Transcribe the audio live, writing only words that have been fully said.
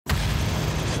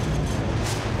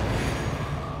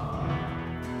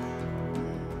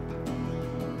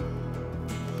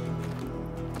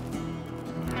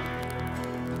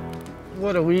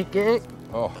What a week, eh?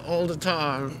 Oh. All the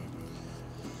time.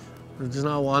 It's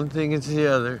not one thing, it's the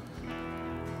other.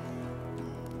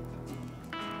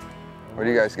 What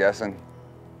are you guys guessing?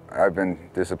 I've been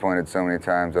disappointed so many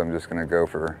times, I'm just gonna go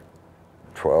for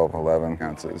 12, 11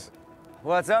 ounces.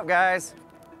 What's up, guys?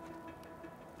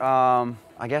 I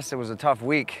guess it was a tough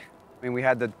week. I mean, we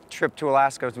had the trip to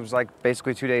Alaska. It was like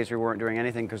basically 2 days we weren't doing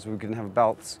anything because we couldn't have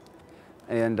belts.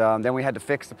 And then we had to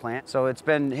fix the plant. So it's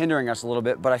been hindering us a little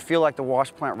bit, but I feel like the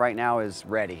wash plant right now is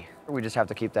ready. We just have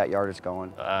to keep that yardage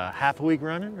going. Half a week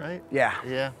running, right? Yeah.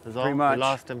 Yeah, that's all. Pretty much. We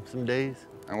lost him some days.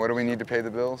 And what do we need to pay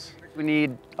the bills? We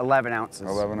need 11 ounces.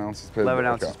 11 ounces to pay 11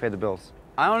 the ounces okay. to pay the bills.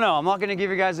 I don't know. I'm not going to give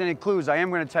you guys any clues. I am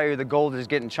going to tell you the gold is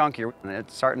getting chunkier, and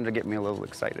it's starting to get me a little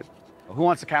excited. Who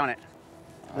wants to count it?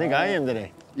 I think I am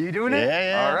today. You doing it?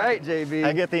 Yeah. All right, JB.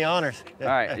 I get the honors. All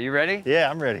right, are you ready?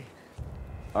 Yeah, I'm ready.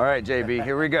 All right, JB,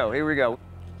 here we go, here we go.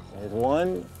 There's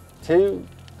 1, 2,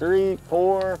 3,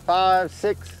 4, 5,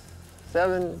 6,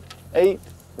 7, 8,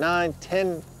 9,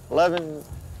 10, 11,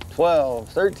 12,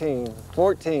 13,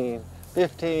 14,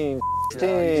 15,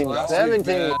 16,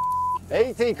 17,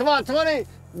 18. Come on, 20.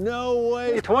 No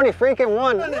way. 20 freaking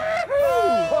one. Are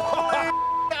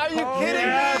you kidding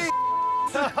me?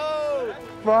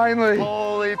 Finally!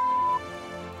 Holy.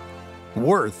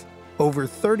 Worth over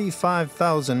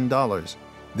 $35,000.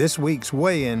 This week's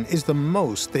weigh-in is the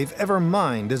most they've ever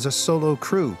mined as a solo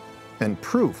crew, and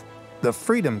proof the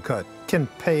Freedom Cut can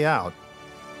pay out.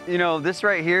 You know, this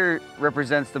right here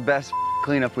represents the best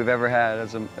cleanup we've ever had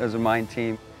as a mine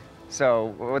team.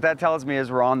 So what that tells me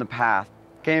is we're on the path.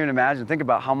 Can't even imagine, think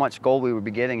about how much gold we would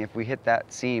be getting if we hit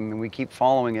that seam and we keep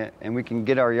following it and we can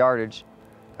get our yardage.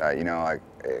 You know,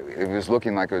 it was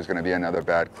looking like it was gonna be another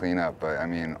bad cleanup, but I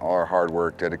mean, our hard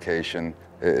work, dedication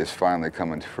is finally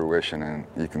coming to fruition, and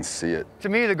you can see it. To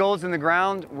me, the gold's in the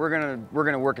ground. We're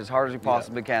gonna work as hard as we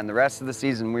possibly can. The rest of the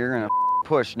season, we're gonna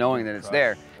push knowing that it's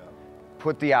there.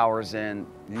 Put the hours in,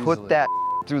 put that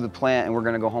through the plant, and we're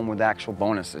gonna go home with actual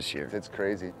bonus this year. It's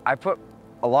crazy. I put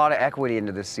a lot of equity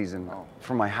into this season,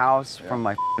 from my house, from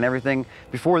my and everything.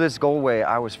 Before this gold weigh,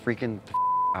 I was freaking the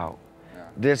out.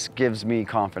 This gives me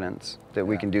confidence that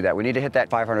we can do that. We need to hit that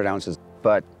 500 ounces,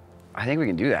 but I think we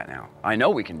can do that now. I know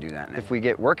we can do that if we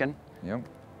get working. Yep.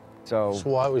 So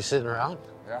why are we sitting around?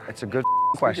 Yeah. it's a good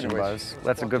question, Buzz.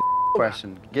 That's a good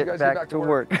question. Get back to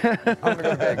work. I'm gonna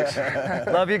go to Vegas.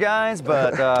 Love you guys,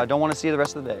 but don't want to see you the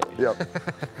rest of the day. Yep.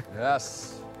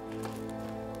 Yes.